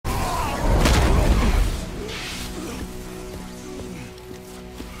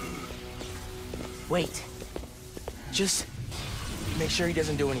Wait. Just make sure he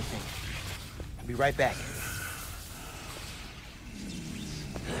doesn't do anything. I'll be right back.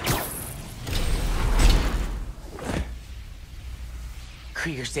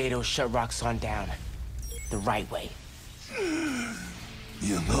 Krieger said he'll shut Roxxon down. The right way.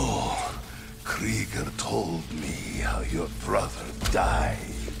 You know, Krieger told me how your brother died.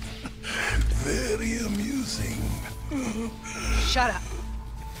 Very amusing. Shut up.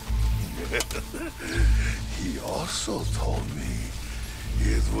 He also told me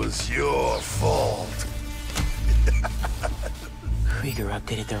it was your fault. Krieger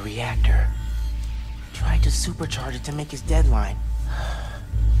updated the reactor. Tried to supercharge it to make his deadline.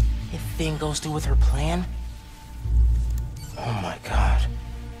 If Finn goes through with her plan... Oh my god.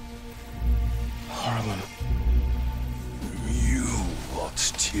 Harlem. You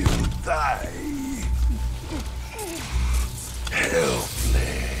watched him die.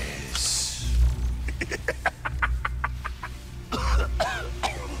 Helpless.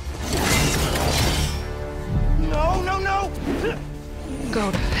 No, no, no!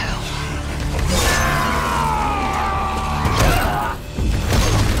 Go to hell.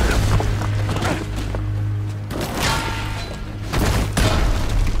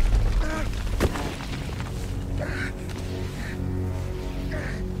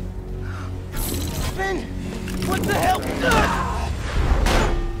 Finn! What the hell?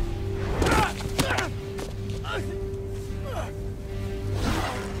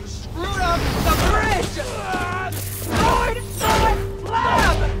 Screwed up the bridge! Going to the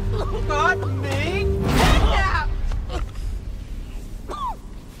lab! Got me kidnapped!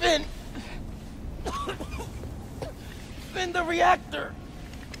 Finn! Finn, the reactor!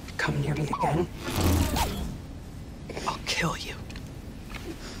 Come near me again. I'll kill you.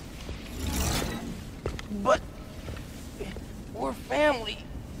 But... we're family.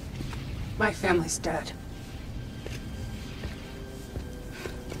 My family's dead.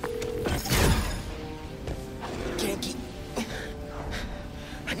 Can't keep...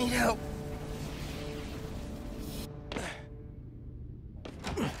 I need help.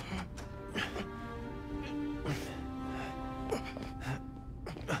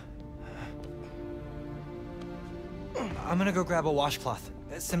 I'm gonna go grab a washcloth,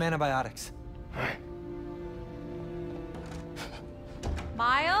 some antibiotics.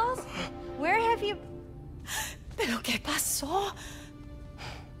 Miles? Where have you... ¿Pero qué pasó?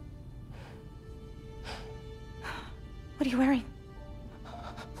 What are you wearing?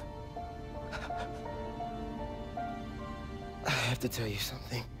 I have to tell you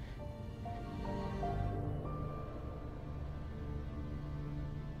something.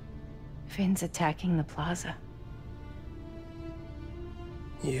 Finn's attacking the plaza.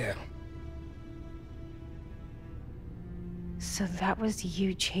 Yeah. So that was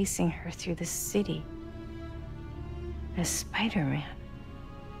you chasing her through the city. As Spider-Man.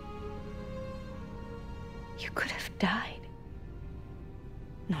 You could have died.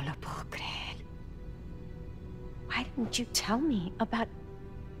 No lo puedo creer. Why didn't you tell me about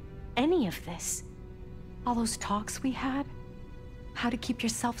any of this? All those talks we had? How to keep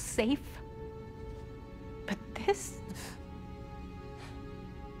yourself safe? But this?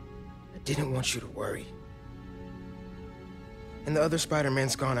 I didn't want you to worry. And the other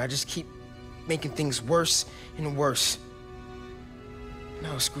Spider-Man's gone. I just keep making things worse and worse.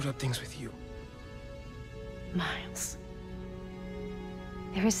 Now I screwed up things with you. Miles.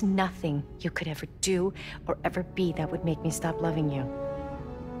 There is nothing you could ever do or ever be that would make me stop loving you.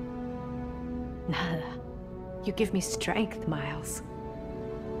 Nada. You give me strength, Miles.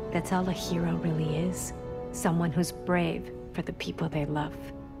 That's all a hero really is. Someone who's brave for the people they love.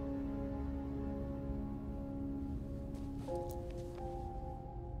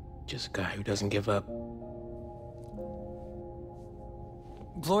 Just a guy who doesn't give up.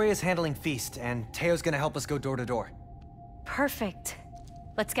 Gloria's handling Feast, and Teo's gonna help us go door to door. Perfect.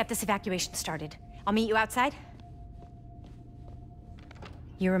 Let's get this evacuation started. I'll meet you outside.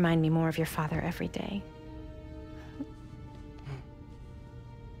 You remind me more of your father every day.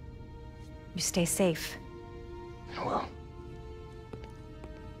 You stay safe. Well.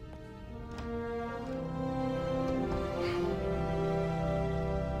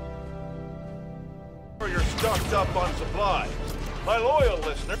 You're stocked up on supplies. My loyal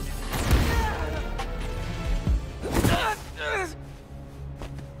listener.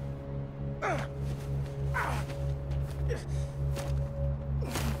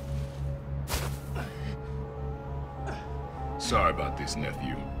 Sorry about this,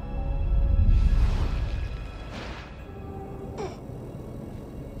 nephew.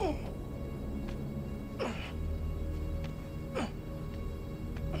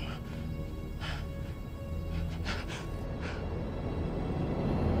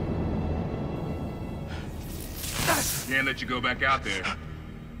 Can't let you go back out there.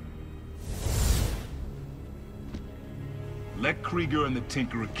 Let Krieger and the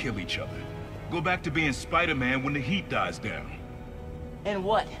Tinkerer kill each other. Go back to being Spider-Man when the heat dies down. And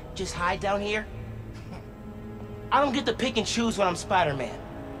what? Just hide down here? I don't get to pick and choose when I'm Spider-Man.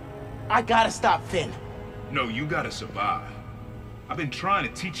 I gotta stop Finn. No, you gotta survive. I've been trying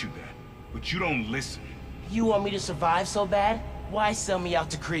to teach you that, but you don't listen. You want me to survive so bad? Why sell me out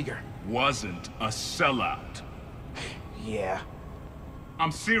to Krieger? Wasn't a sellout. Yeah.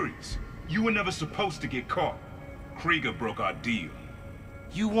 I'm serious. You were never supposed to get caught. Krieger broke our deal.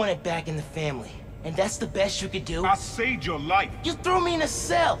 You want it back in the family, and that's the best you could do? I saved your life. You threw me in a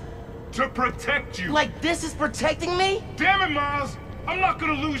cell! To protect you! Like this is protecting me? Damn it, Miles! I'm not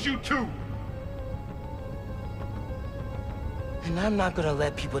gonna lose you too! And I'm not gonna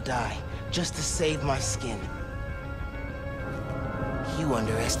let people die just to save my skin. You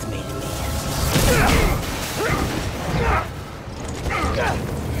underestimated me.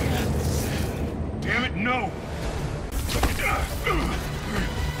 Damn it, no!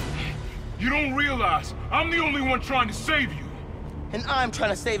 You don't realize I'm the only one trying to save you! And I'm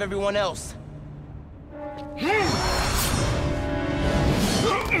trying to save everyone else.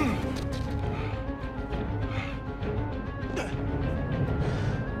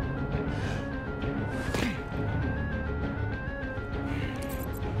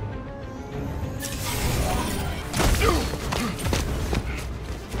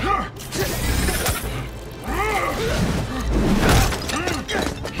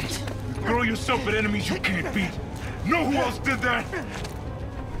 Throw yourself at enemies you can't beat. Know who else did that?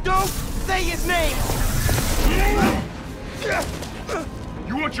 Don't say his name!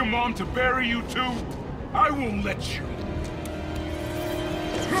 You want your mom to bury you too? I won't let you.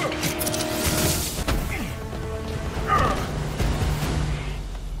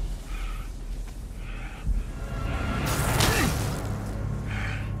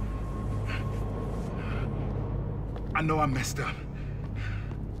 I know I messed up.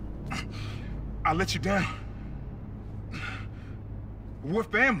 I let you down. We're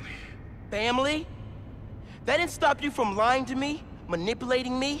family. Family? That didn't stop you from lying to me,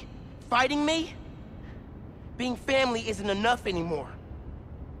 manipulating me, fighting me? Being family isn't enough anymore.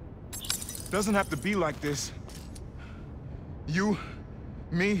 Doesn't have to be like this. You,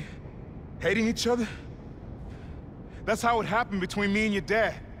 me, hating each other? That's how it happened between me and your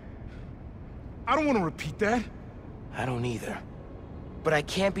dad. I don't want to repeat that. I don't either. But I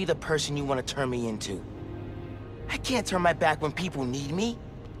can't be the person you want to turn me into. I can't turn my back when people need me.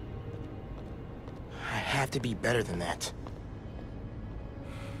 I have to be better than that.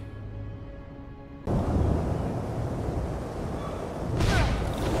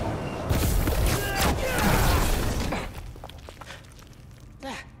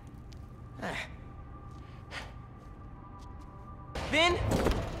 Finn?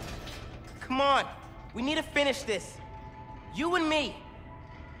 Come on. We need to finish this. You and me.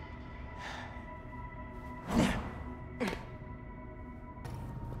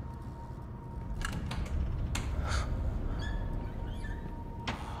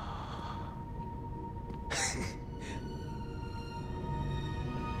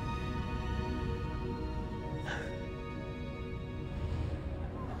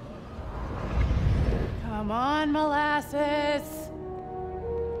 Come on, Molasses.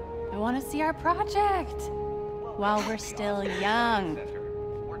 I want to see our project while we're still young.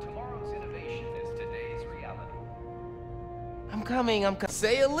 Where tomorrow's innovation is today's reality. I'm coming.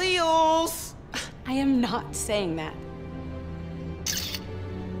 Say alleles! I am not saying that.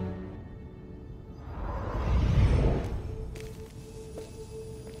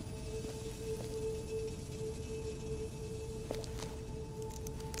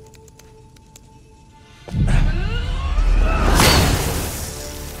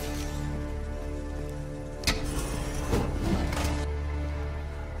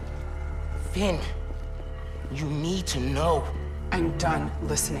 Finn, you need to know. I'm done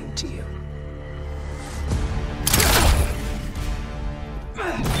listening to you.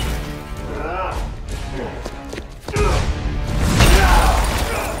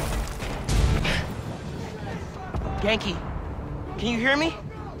 Genki, can you hear me?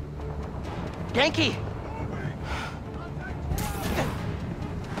 Genki!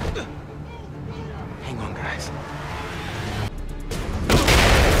 Hang on, guys.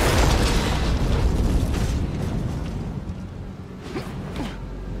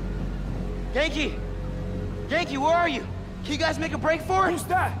 Genki! Genki, where are you? Can you guys make a break for it? Who's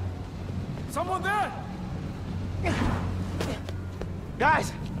that? Someone there?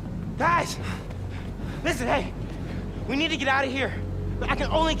 Guys! Guys! Listen, hey! We need to get out of here. But I can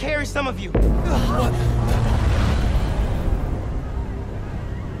only carry some of you.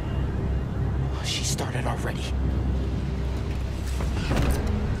 started already.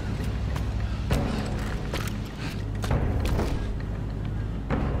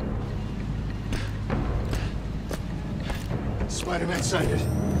 Spider-Man sighted.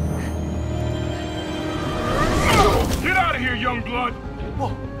 Get out of here, young blood!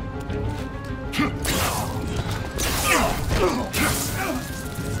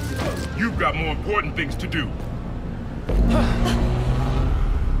 You've got more important things to do.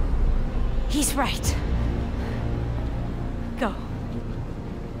 He's right. Go.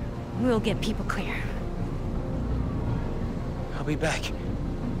 We'll get people clear. I'll be back.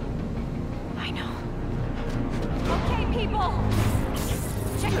 I know. Okay, people!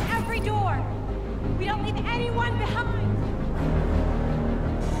 Check every door! We don't leave anyone behind!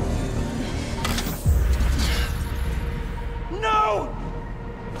 No!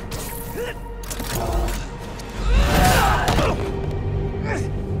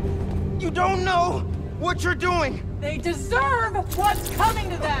 You don't know what you're doing! They deserve what's coming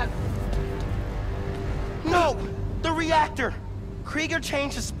to them! No! The reactor! Krieger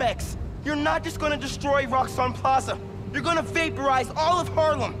changed the specs. You're not just gonna destroy Roxxon Plaza. You're gonna vaporize all of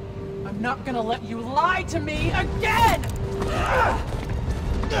Harlem. I'm not gonna let you lie to me again!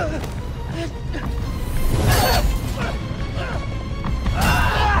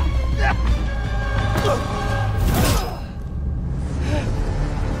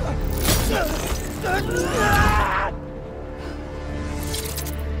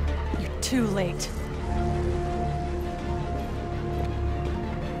 You're too late.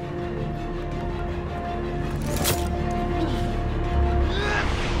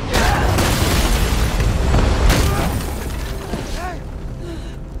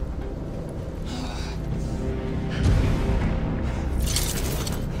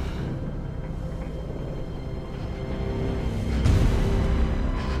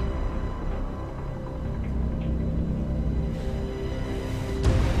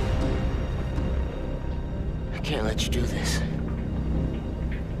 I can't let you do this.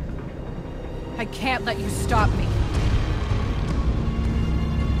 I can't let you stop me.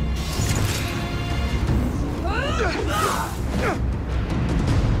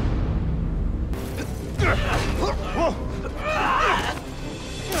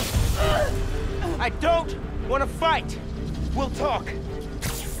 I don't want to fight. We'll talk.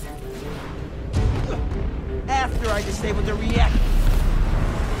 After I disable the reactor.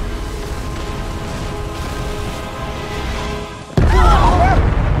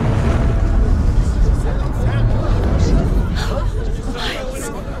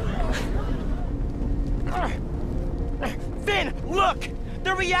 Finn, look!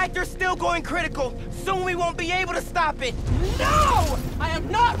 The reactor's still going critical. Soon we won't be able to stop it. No! I am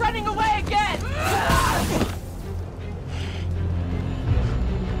not running away again!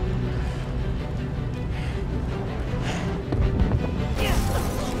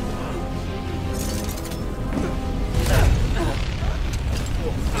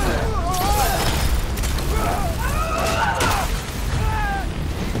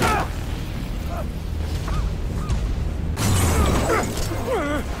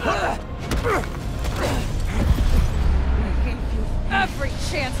 Every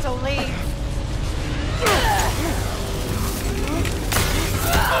chance to leave!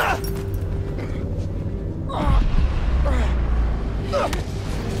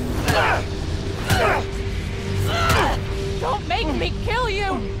 Don't make me kill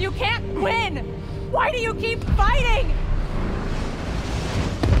you! You can't win! Why do you keep fighting?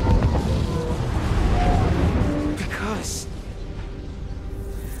 Because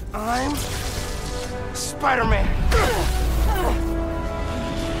I'm Spider-Man.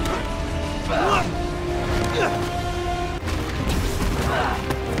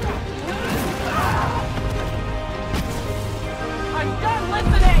 I'm done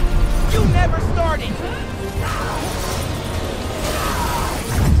listening! You never started!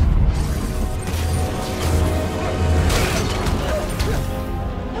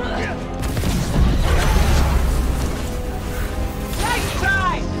 Nice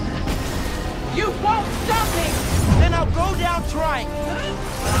try! You won't stop me!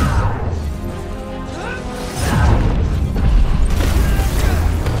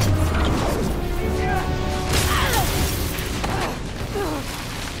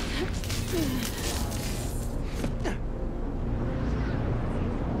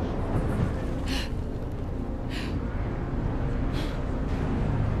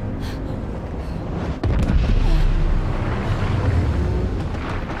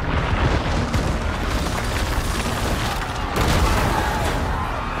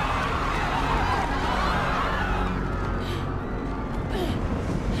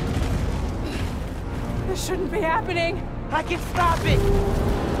 This shouldn't be happening. I can stop it!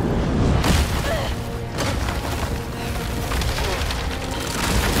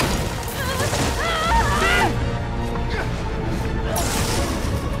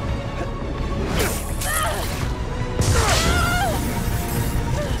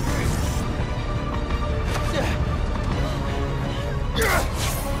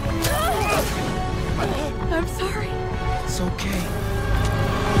 I'm sorry. It's okay.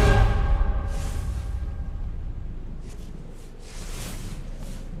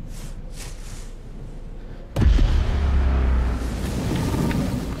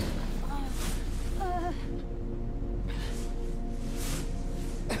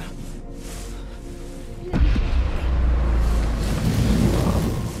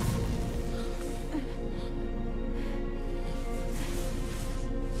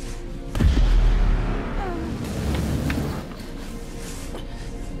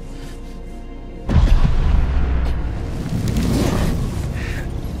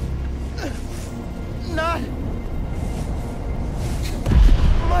 Not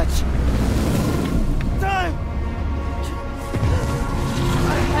much time.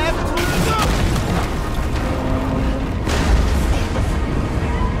 I have to go.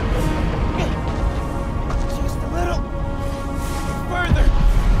 Just a little further.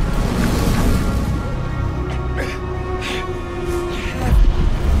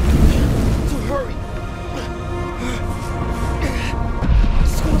 Have to hurry.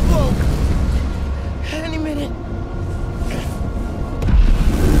 It's gonna blow. Any minute.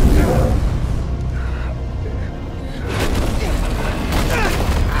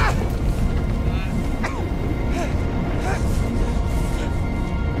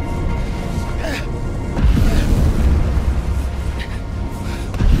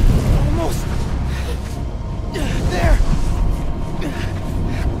 Almost there.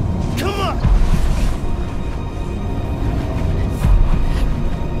 Come on.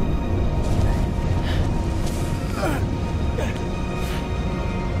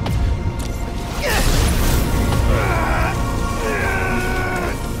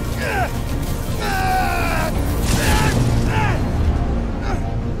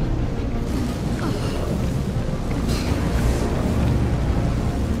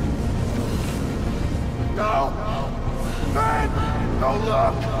 No! Man! No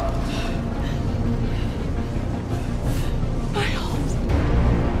luck!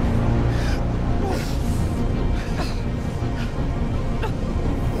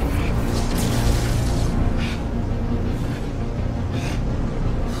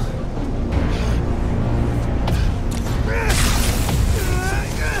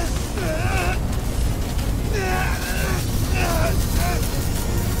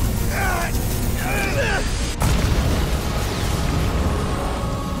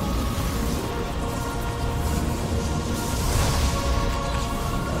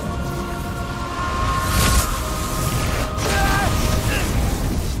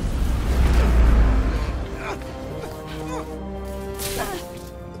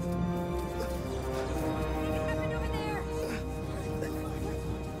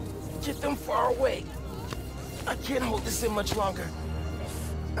 Get them far away. I can't hold this in much longer.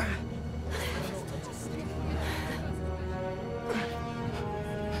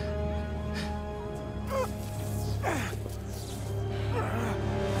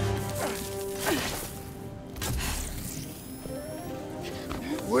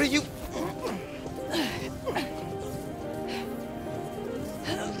 What are you...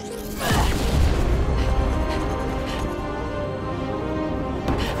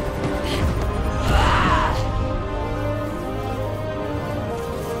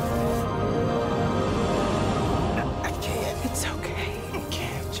 It's okay.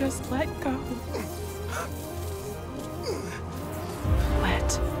 Just let go.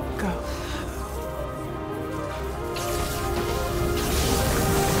 Let go.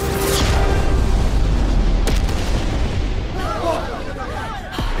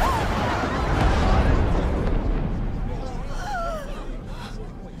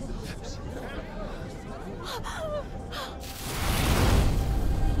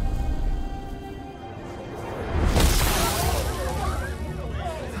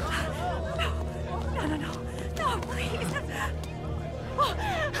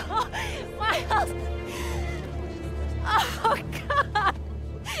 Miles! Oh, God!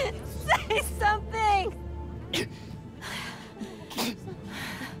 Say something!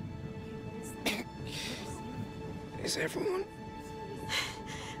 Is everyone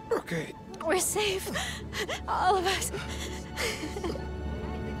okay? We're safe. All of us.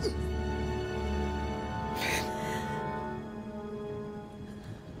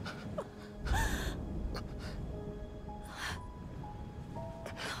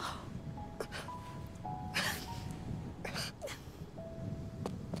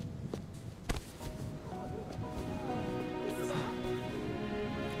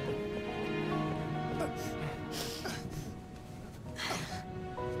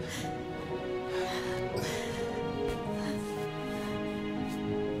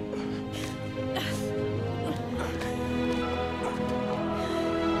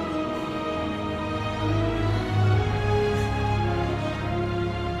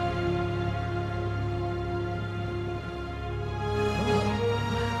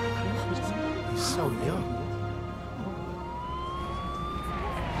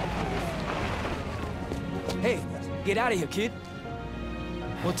 Hey, get out of here, kid.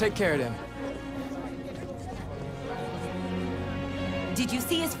 We'll take care of them. Did you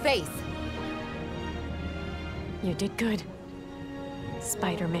see his face? You did good,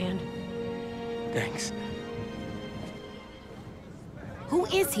 Spider-Man. Thanks. Who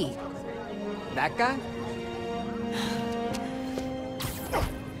is he? That guy?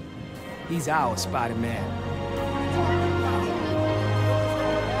 He's our Spider-Man.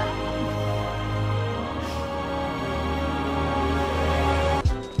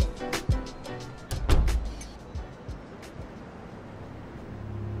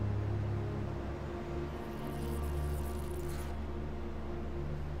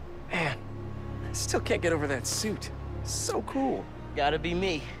 Man, I still can't get over that suit. So cool. Gotta be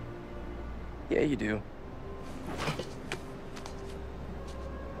me. Yeah, you do.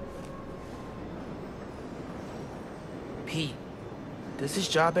 Pete, does this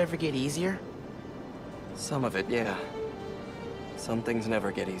job ever get easier? Some of it, yeah. Some things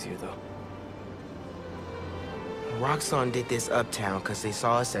never get easier, though. Roxxon did this uptown because they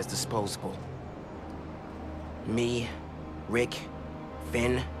saw us as disposable. Me, Rick,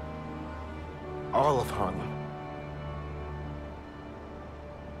 Finn, all of Harlem.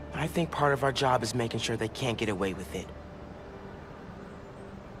 I think part of our job is making sure they can't get away with it.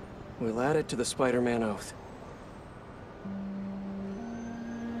 We'll add it to the Spider-Man oath.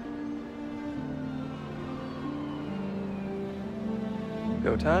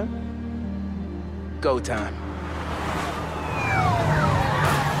 Go time? Go time.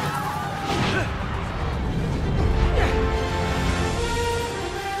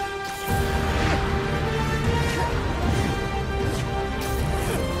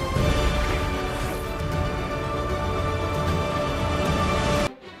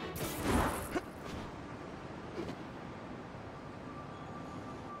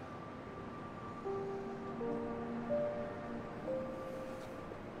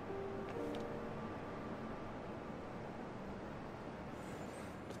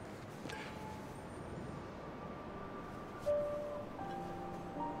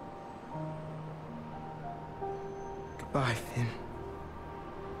 Goodbye, Finn.